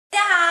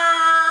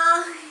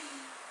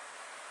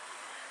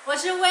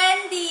是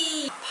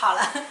Wendy， 跑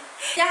了。大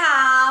家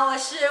好，我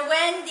是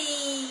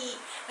Wendy。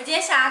我今天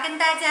想要跟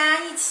大家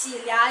一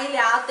起聊一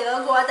聊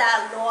德国的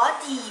裸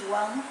体文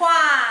化。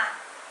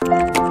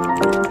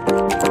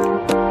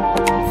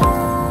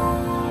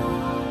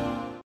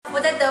我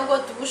在德国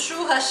读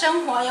书和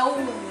生活有5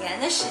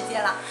年的时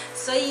间了，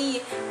所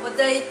以我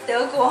对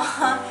德国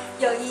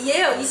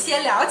也有一些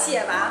了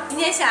解吧。今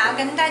天想要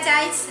跟大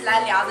家一起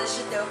来聊的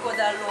是德国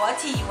的裸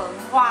体文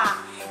化。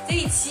这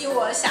一期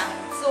我想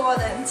做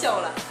的很久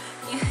了，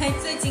因为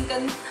最近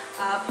跟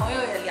朋友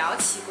也聊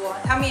起过，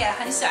他们也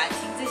很喜欢听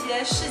这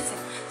些事情，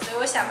所以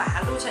我想把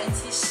它录成一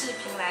期视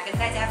频来跟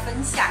大家分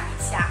享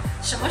一下。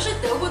什么是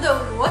德国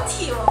的裸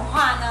体文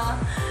化呢？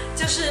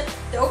就是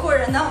德国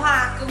人的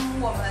话跟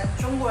我们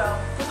中国人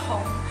不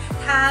同，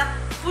他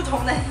不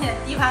同的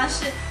地方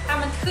是他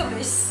们特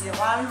别喜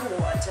欢裸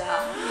着，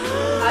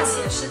而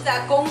且是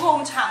在公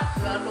共场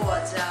合裸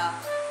着，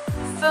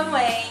分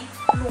为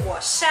裸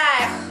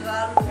晒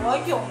和裸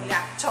泳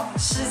2种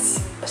事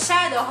情。裸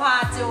晒的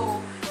话就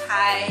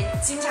还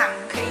经常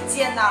可以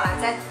见到了，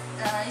在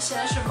一些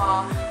什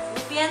么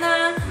湖边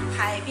啊、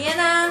海边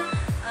啊、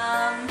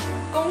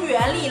公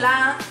园里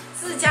啦、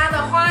自家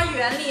的花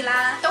园里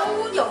啦，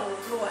都有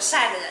裸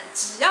晒的人。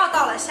只要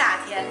到了夏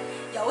天，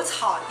有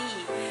草地，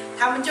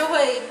他们就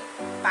会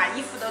把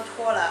衣服都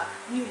脱了。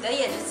女的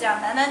也是这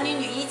样，男女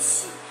一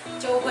起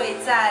就会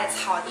在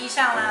草地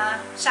上啦、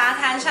沙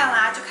滩上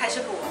啦就开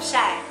始裸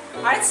晒，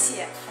而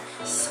且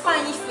换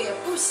衣服也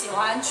不喜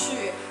欢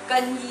去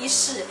更衣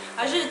室，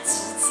而是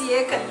直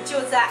接可能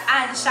就在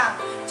岸上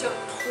就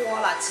脱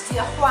了，直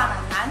接换了。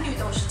男女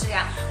都是这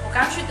样。我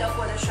刚去德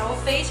国的时候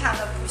非常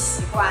的不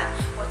习惯，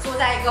我坐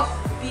在一个湖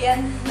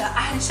边的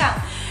岸上，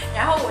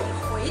然后我一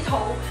回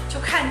头就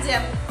看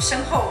见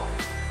身后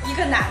一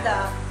个男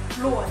的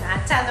裸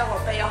男站在我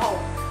背后，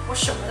我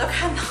什么都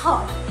看到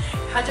了，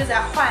然后就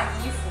在换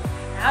衣服，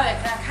然后也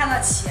看到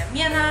前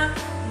面呢，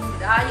女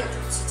的也就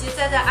直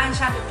接在岸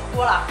上就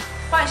脱了，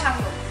换上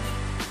泳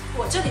衣。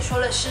我这里说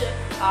的是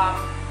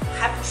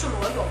还不是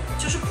裸泳，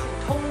就是普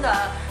通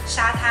的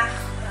沙滩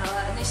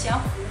那些湖，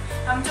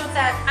他们就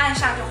在岸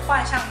上就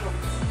换上泳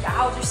衣，然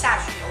后就下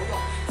去游泳。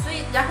所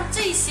以然后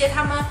这些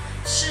他们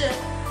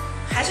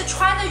还是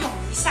穿着泳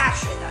衣下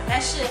水的，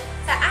但是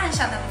在岸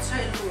上他们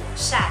会裸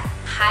晒。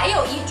还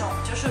有一种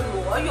就是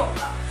裸泳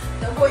了，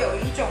德国有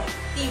一种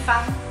地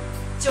方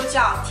就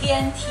叫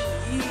天体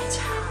浴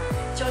场，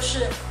就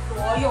是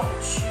裸泳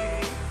区，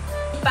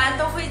一般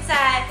都会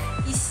在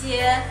一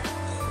些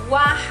湖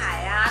啊、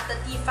海啊的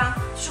地方，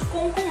就是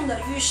公共的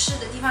浴室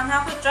的地方，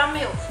它会专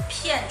门有一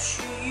片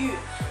区域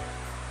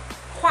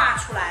画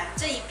出来，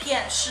这一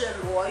片是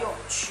裸泳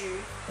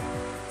区。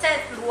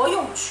在裸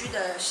泳区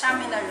的上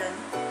面的人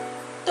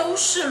都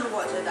是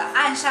裸着的，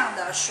岸上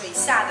的、水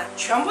下的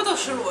全部都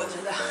是裸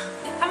着的，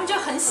他们就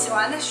很喜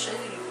欢在水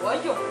里裸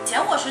泳。以前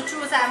我是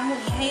住在慕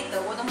尼黑，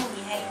德国的慕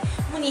尼黑，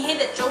慕尼黑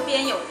的周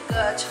边有一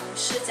个城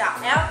市叫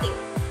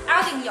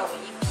Elding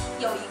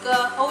有一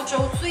个欧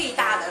洲最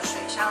大的水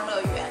上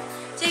乐园。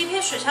这一片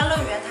水上乐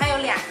园它有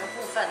2个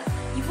部分，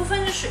一部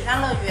分是水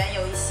上乐园，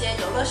有一些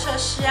游乐设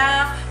施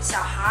啊，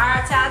小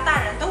孩加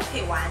大人都可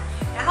以玩。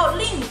然后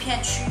另一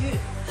片区域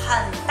很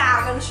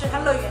大，跟水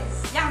上乐园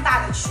一样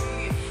大的区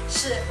域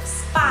是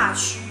SPA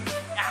区，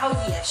然后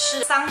也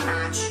是桑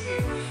拿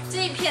区。这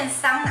一片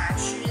桑拿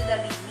区的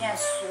里面，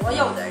所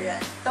有的人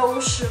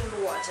都是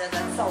裸着的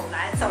走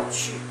来走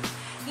去。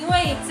因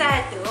为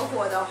在德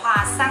国的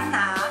话，桑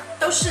拿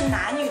都是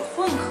男女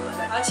混合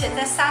的，而且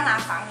在桑拿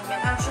房里面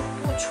他们是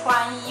不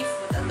穿衣服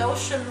的，都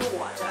是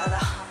裸着的，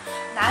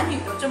男女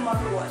都这么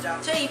裸着。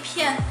这一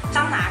片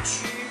桑拿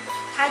区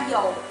它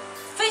有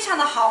非常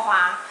的豪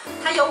华，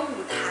它有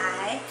舞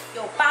台、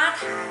有吧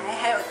台，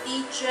还有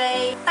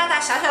DJ， 大大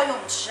小小泳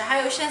池，还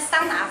有一些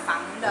桑拿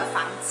房的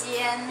房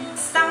间。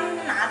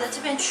桑拿的这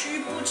片区域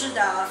布置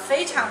的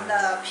非常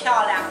的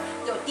漂亮，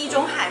有地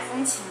中海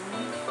风情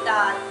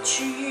的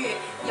区域，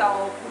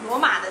有古罗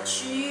马的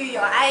区域，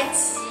有埃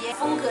及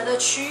风格的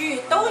区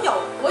域都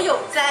有。我有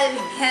在里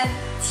面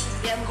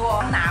体验过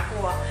桑拿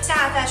过。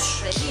下在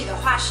水里的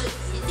话是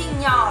一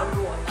定要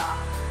裸的，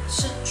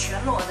是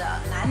全裸的，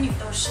男女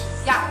都是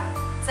一样，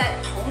在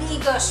同一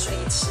个水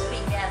池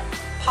里面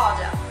泡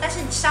着。但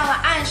是你上了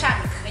岸上，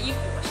你可以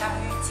裹上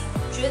浴巾。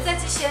我觉得在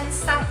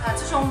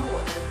这种裸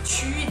的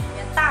区域里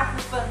面，大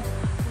部分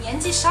年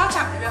纪稍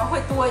长的人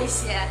会多一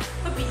些，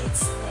会比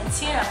年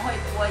轻人会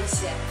多一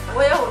些。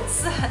我有一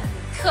次很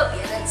特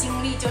别的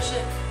经历，就是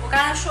我刚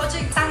才说这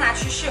个桑拿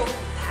区是有舞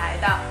台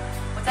的。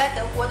我在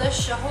德国的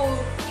时候，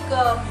一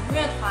个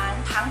民乐团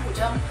弹古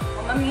筝，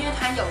我们民乐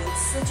团有一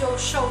次就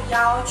受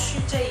邀去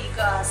这一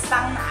个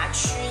桑拿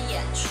区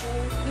演出，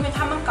因为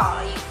他们搞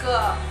了一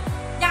个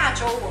亚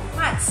洲文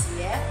化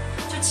节，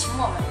就请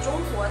我们中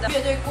国的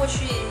乐队过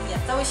去演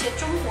奏一些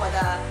中国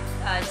的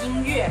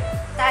音乐，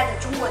带着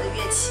中国的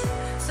乐器。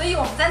所以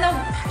我们在那舞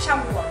台上，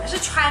我们是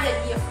穿着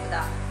衣服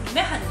的，里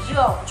面很热，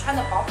我们穿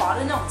着薄薄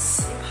的那种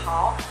旗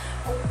袍。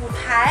舞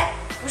台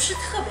不是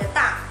特别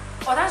大，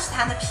我当时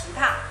弹的琵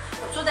琶，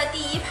我坐在第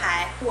1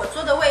排，我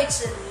坐的位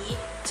置离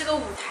这个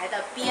舞台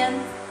的边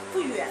不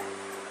远，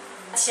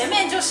前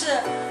面就是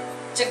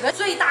整个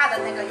最大的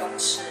那个泳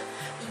池，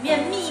里面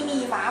密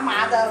密麻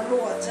麻的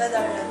裸着的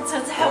人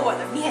正在我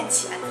的面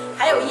前，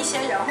还有一些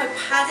人会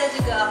趴在这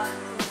个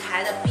舞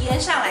台的边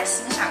上来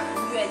欣赏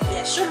音乐，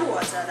也是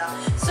裸着的。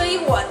所以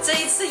我这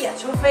一次演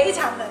出非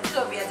常的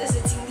特别，这次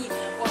经历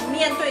我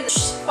面对的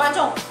观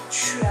众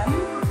全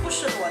部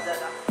是裸着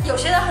的，有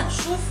些人很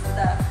舒服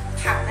的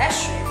躺在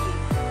水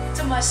里，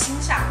这么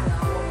欣赏着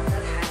我们的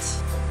弹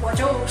琴，我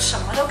就什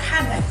么都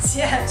看得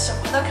见，什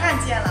么都看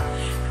见了，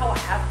然后我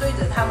还要对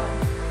着他们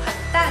很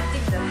淡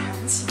定的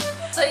弹琴，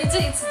所以这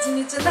一次经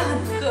历真的很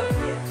特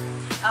别。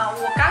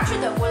我刚去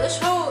德国的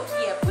时候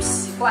也不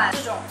习惯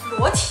这种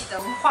裸体的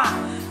文化，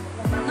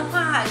我们的话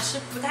还是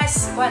不太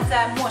习惯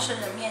在陌生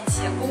人面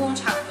前、公共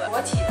场合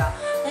裸体的，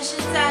但是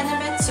在那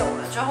边久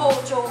了之后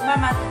就慢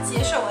慢的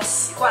接受和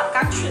习惯。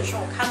刚去的时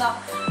候我看到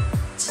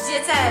直接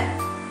在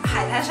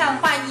海滩上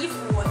换衣服，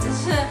我真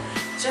是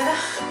觉得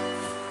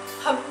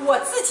很我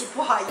自己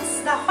不好意思，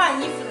但换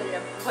衣服的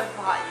人不会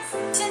不好意思。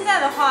现在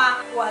的话，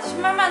我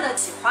是慢慢的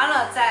喜欢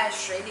了在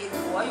水里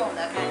裸泳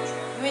的感觉，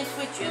因为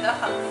会觉得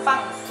很放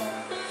松，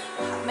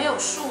没有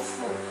束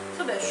缚，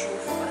特别舒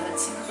服和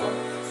轻松。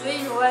所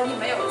以如果你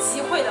们有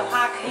机会的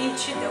话，可以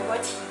去德国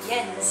体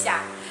验一下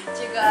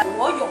这个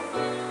裸泳，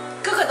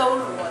个个都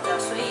裸着，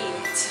所以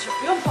其实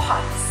不用不好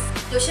意思。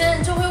有些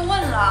人就会问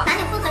了，男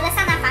女混合的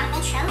桑拿房里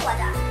面全裸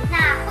着，那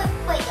会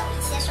不会有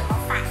一些什么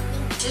反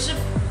应？其实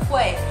不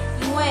会，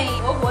因为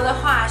德国的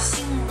话，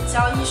性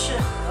交易是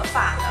合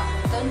法的，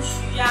红灯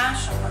区呀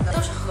什么的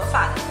都是合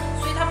法的，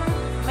所以他们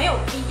没有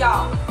必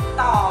要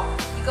到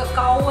一个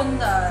高温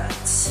的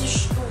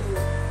70度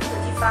的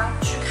地方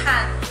去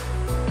看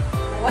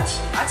裸体，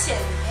而且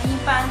里面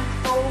一般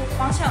都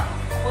光线很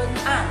昏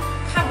暗，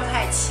看不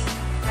太清，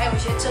还有一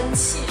些蒸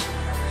汽什么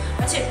的。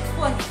而且如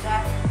果你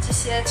在这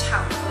些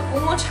场合、公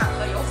共场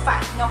合有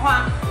反应的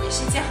话，也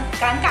是一件很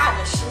尴尬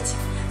的事情，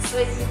所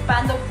以一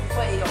般都不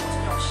会有这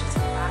种事情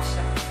发生。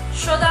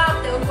说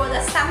到德国的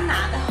桑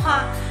拿的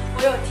话，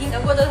我有听德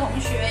国的同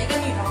学，一个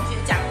女同学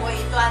讲过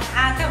一段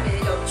她特别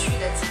有趣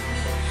的经历。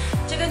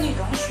这个女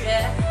同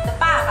学的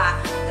爸爸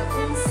的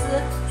公司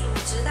组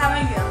织他们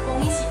员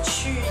工一起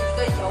去一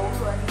个邮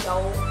轮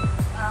游，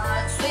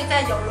所以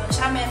在邮轮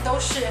上面都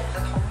是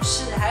同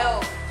事，还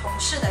有同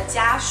事的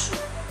家属。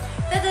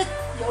在这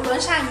邮轮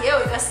上也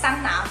有一个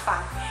桑拿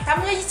房，他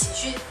们就一起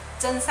去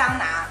蒸桑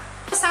拿。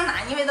桑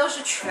拿因为都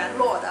是全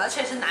裸的，而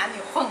且是男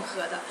女混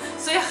合的，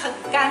所以很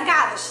尴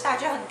尬的是，他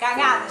觉得很尴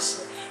尬的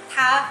是，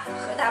他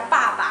和他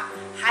爸爸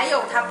还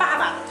有他爸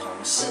爸的同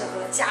事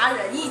和家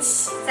人一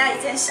起在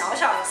一间小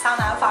小的桑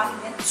拿房里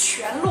面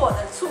全裸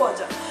的坐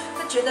着，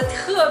他觉得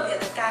特别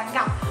的尴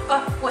尬。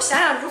我想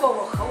想，如果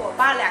我和我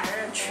爸2个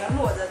人全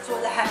裸的坐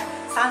在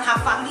桑拿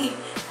房里，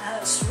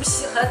熟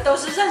悉和都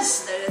是认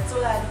识的人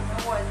坐在里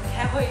面，我应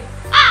该会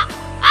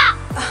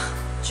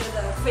觉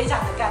得非常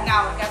的尴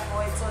尬，我应该不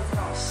会做这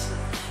种事。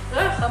如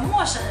果和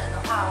陌生人的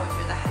话，我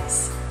觉得还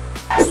行。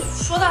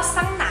说到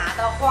桑拿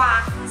的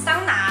话，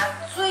桑拿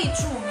最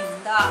著名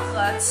的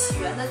和起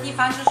源的地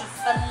方就是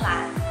芬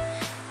兰。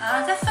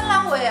在芬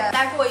兰我也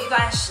待过一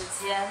段时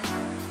间，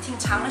挺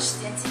长的时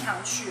间，经常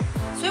去，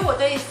所以我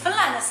对芬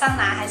兰的桑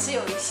拿还是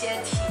有一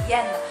些体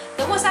验的。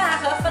德国桑拿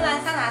和芬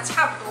兰桑拿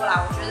差不多啦，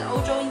我觉得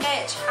欧洲应该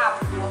也差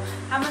不多，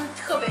他们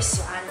特别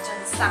喜欢蒸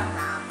桑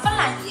拿。芬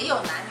兰也有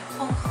男女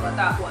混合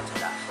的裸着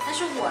的，但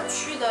是我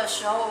去的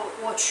时候，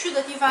我去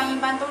的地方一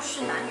般都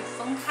是男女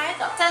分开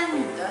的，在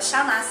女的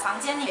桑拿房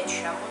间里也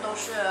全部都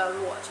是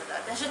裸着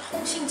的，但是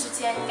同性之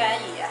间应该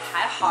也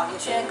还好，有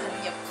些人可能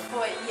也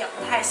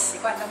不太习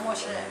惯在陌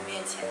生人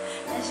面前，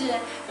但是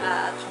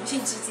同性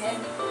之间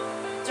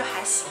就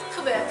还行。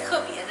特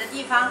别的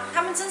地方，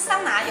他们蒸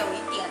桑拿有一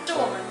点是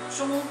我们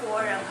中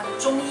国人可能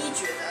中医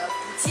觉得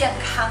不健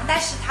康，但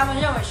是他们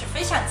认为是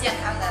非常健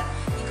康的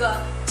一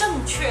个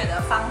正确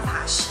的方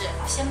法是，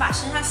先把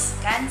身上洗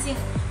干净，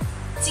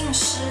浸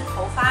湿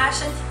头发、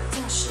身体的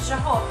浸湿之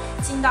后，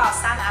进到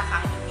桑拿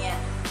房里面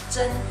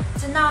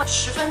蒸到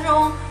10分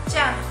钟，这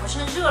样浑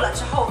身热了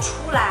之后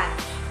出来，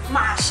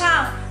马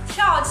上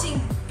跳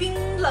进冰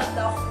冷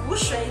的湖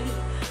水里。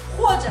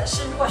或者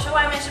是如果是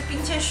外面是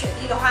冰天雪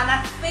地的话，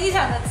那非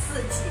常的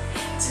刺激，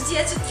直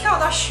接就跳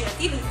到雪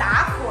地里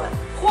打滚，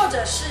或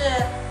者是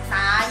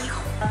拿一口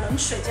冷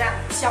水这样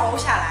浇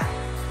下来，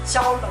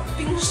浇冷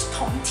冰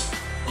桶体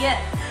验。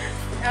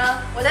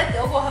我在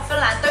德国和芬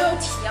兰都有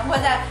体验过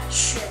在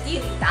雪地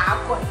里打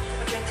滚，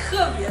我觉得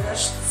特别的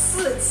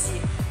刺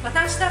激。我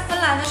当时在芬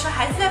兰的时候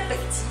还是在北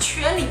极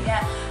圈里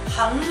面，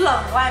很冷，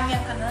外面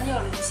可能有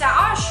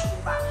-20度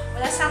吧。我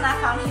在桑拿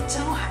房里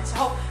蒸完之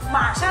后，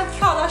马上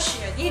跳到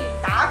雪地里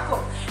打滚，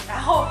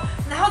然后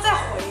再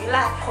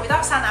回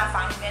到桑拿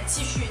房里面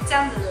继续这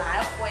样子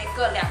来回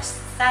个2、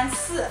3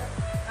次。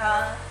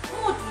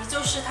目的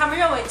就是他们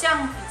认为这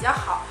样比较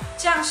好，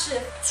这样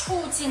是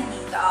促进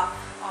你的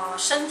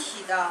身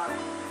体的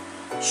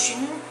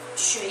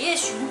血液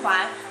循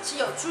环，是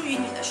有助于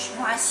你的循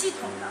环系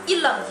统的。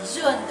一冷一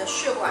热，你的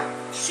血管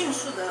迅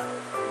速的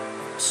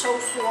收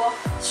缩，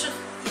是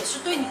也是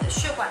对你的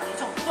血管的一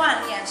种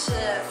锻炼，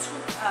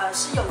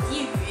是有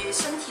益于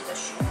身体的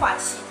循环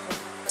系统，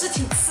这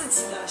挺刺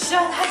激的。希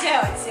望大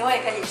家有机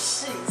会可以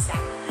试一下。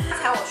刚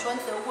才我说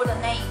德国的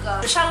那一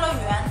个水上乐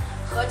园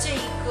和这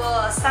一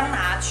个桑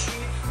拿区，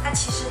它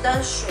其实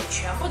的水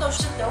全部都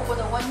是德国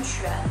的温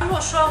泉。如果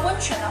说温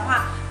泉的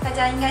话，大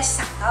家应该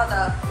想到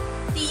的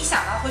第一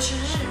想到会是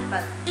日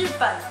本。日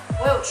本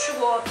我有去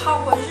过泡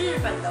过日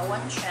本的温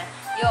泉，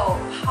也有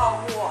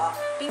泡过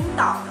冰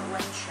岛的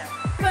温泉。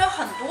日本有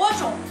很多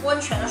种温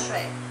泉的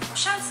水。我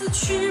上次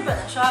去日本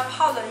的时候还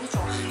泡了一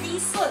种黑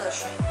色的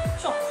水，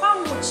这种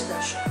矿物质的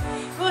水。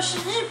如果是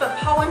日本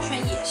泡温泉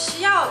也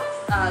是要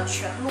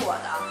全裸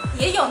的，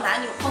也有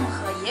男女混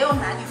合，也有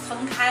男女分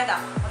开的。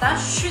我当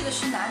时去的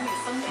是男女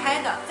分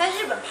开的。在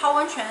日本泡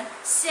温泉，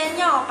先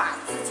要把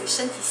自己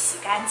身体洗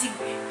干净，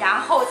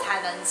然后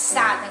才能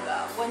下那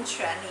个温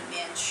泉里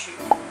面去。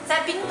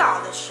在冰岛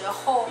的时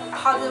候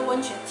泡这个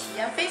温泉体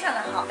验非常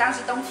的好，当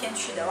时冬天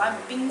去的，外面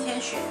冰天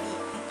雪地，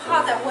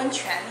泡在温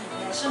泉里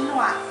面是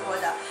暖和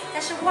的，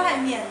但是外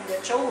面的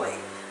周围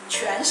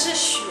全是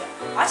雪，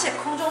而且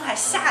空中还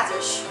下着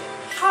雪。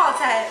泡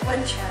在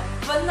温泉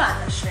温暖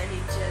的水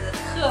里，觉得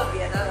特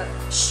别的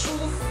舒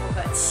服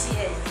和惬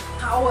意。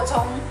好，我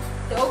从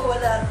德国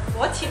的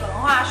裸体文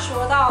化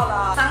说到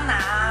了桑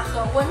拿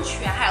和温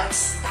泉，还有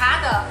其他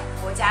的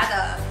国家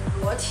的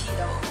裸体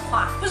的文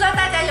化。不知道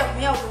大家有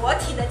没有裸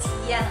体的体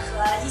验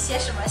和一些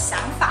什么想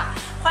法？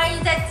欢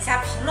迎在底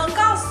下评论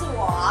告诉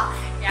我。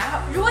然后，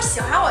如果喜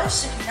欢我的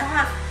视频的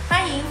话，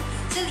欢迎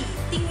这里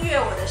订阅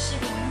我的视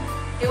频，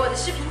给我的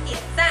视频点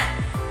赞。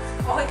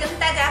我会跟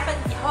大家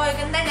以后会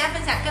跟大家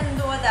分享更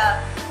多的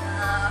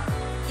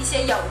一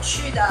些有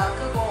趣的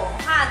各国文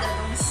化